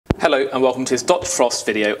Hello and welcome to this Dr. Frost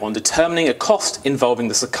video on determining a cost involving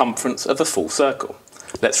the circumference of a full circle.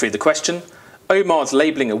 Let's read the question. Omar's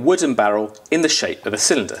labelling a wooden barrel in the shape of a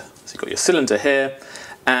cylinder. So you've got your cylinder here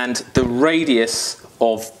and the radius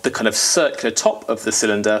of the kind of circular top of the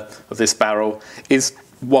cylinder of this barrel is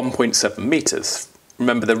 1.7 metres.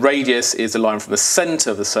 Remember, the radius is the line from the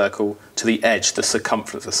centre of the circle to the edge, the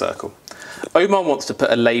circumference of the circle. Omar wants to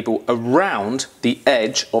put a label around the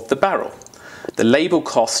edge of the barrel. The label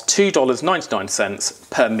costs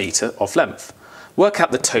 $2.99 per metre of length. Work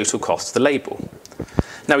out the total cost of the label.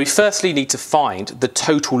 Now we firstly need to find the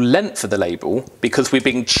total length of the label because we're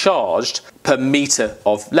being charged per metre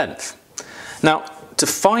of length. Now to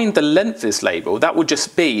find the length of this label, that would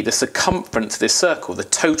just be the circumference of this circle, the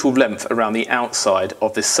total length around the outside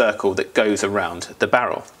of this circle that goes around the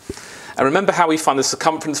barrel. And remember how we find the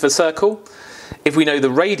circumference of a circle? If we know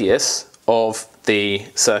the radius of the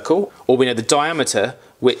circle, or we know the diameter,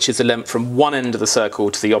 which is the length from one end of the circle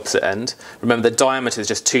to the opposite end. Remember, the diameter is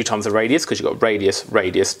just 2 times the radius because you've got radius,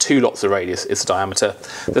 radius, 2 lots of radius is the diameter.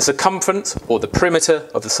 The circumference, or the perimeter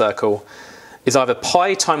of the circle, is either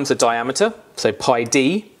pi times the diameter, so pi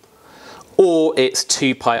d, or it's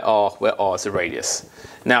 2 pi r, where r is the radius.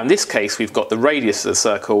 Now in this case, we've got the radius of the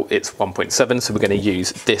circle, it's 1.7, so we're going to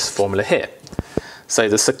use this formula here. So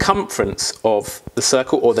the circumference of the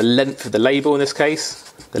circle, or the length of the label in this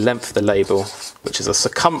case, the length of the label, which is the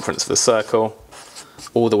circumference of the circle,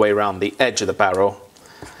 all the way around the edge of the barrel,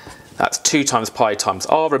 that's 2 times pi times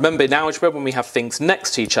r. Remember in algebra, when we have things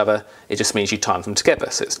next to each other, it just means you times them together.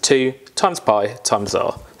 So it's 2 times pi times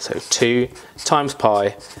r. So 2 times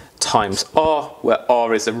pi times r, where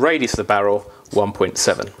r is the radius of the barrel,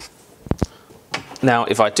 1.7. Now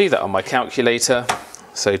if I do that on my calculator,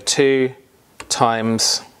 so 2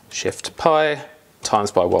 times shift pi times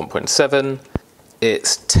by 1.7,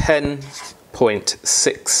 it's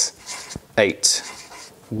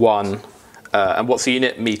 10.681, and what's the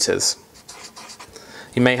unit? Meters.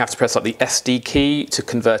 You may have to press like the SD key to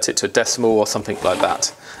convert it to a decimal or something like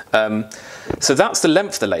that. So that's the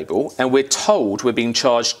length of the label, and we're told we're being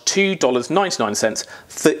charged $2.99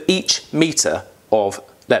 for each metre of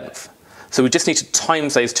length. So we just need to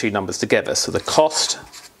times those two numbers together. So the cost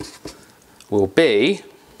will be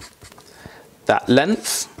that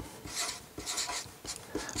length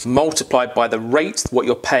multiplied by the rate, what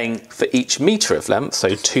you're paying for each metre of length, so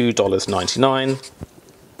 $2.99.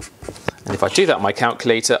 And if I do that on my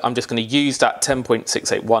calculator, I'm just going to use that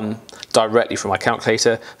 10.681 directly from my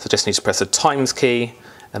calculator. So I just need to press a times key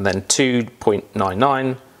and then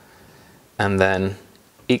 2.99 and then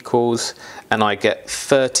equals, and I get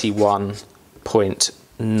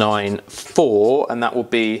 31.94, and that will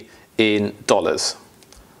be in dollars.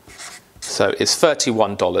 So it's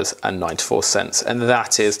 $31.94, and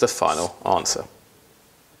that is the final answer.